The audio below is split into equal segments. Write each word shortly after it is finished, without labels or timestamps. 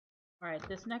Alright,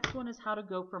 this next one is how to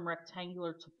go from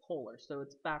rectangular to polar, so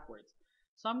it's backwards.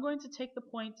 So I'm going to take the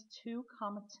point 2,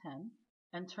 10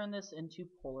 and turn this into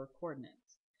polar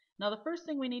coordinates. Now the first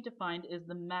thing we need to find is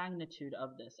the magnitude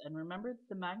of this, and remember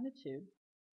the magnitude,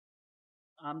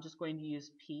 I'm just going to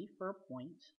use p for a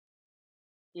point,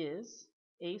 is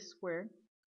a squared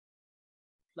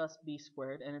plus b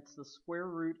squared, and it's the square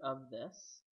root of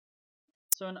this.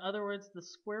 So in other words, the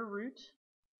square root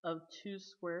of 2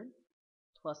 squared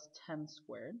plus 10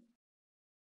 squared,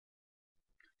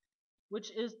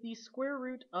 which is the square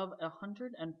root of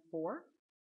 104,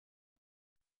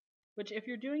 which if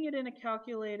you're doing it in a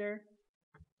calculator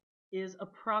is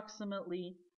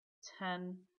approximately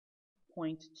 10.2.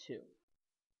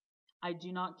 I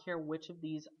do not care which of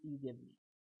these you give me.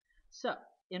 So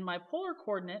in my polar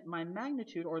coordinate, my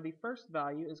magnitude, or the first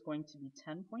value, is going to be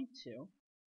 10.2.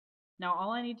 Now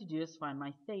all I need to do is find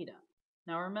my theta.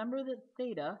 Now remember that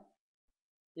theta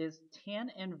is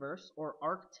tan inverse, or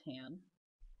arctan,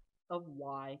 of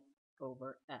y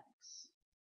over x.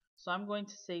 So I'm going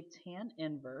to say tan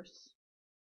inverse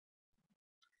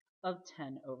of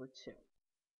 10 over 2.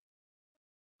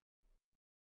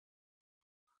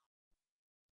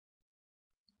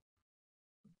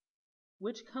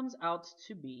 Which comes out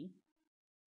to be,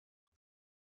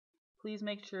 please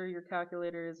make sure your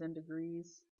calculator is in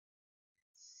degrees,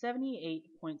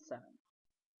 78.7.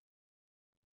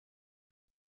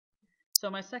 So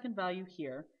my second value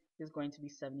here is going to be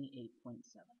 78.7.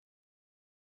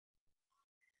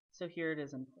 So here it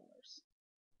is in polar.